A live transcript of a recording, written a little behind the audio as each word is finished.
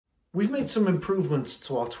We've made some improvements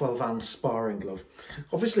to our 12-ounce sparring glove.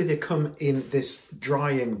 Obviously they come in this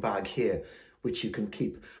drying bag here, which you can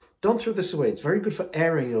keep. Don't throw this away. It's very good for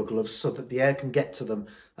airing your gloves so that the air can get to them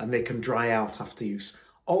and they can dry out after use.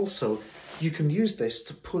 Also, you can use this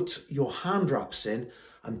to put your hand wraps in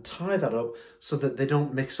and tie that up so that they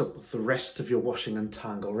don't mix up with the rest of your washing and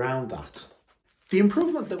tangle around that. The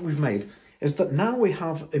improvement that we've made is that now we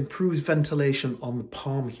have improved ventilation on the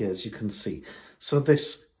palm here, as you can see. So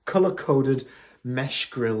this colour-coded mesh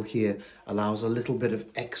grill here allows a little bit of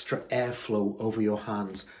extra airflow over your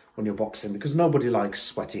hands when you're boxing, because nobody likes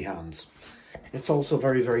sweaty hands. It's also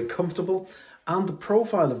very, very comfortable, and the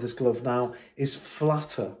profile of this glove now is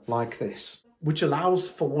flatter like this, which allows,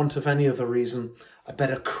 for want of any other reason, a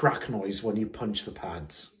better crack noise when you punch the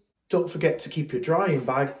pads. Don't forget to keep your drying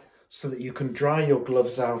bag so that you can dry your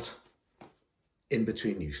gloves out in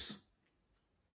between use.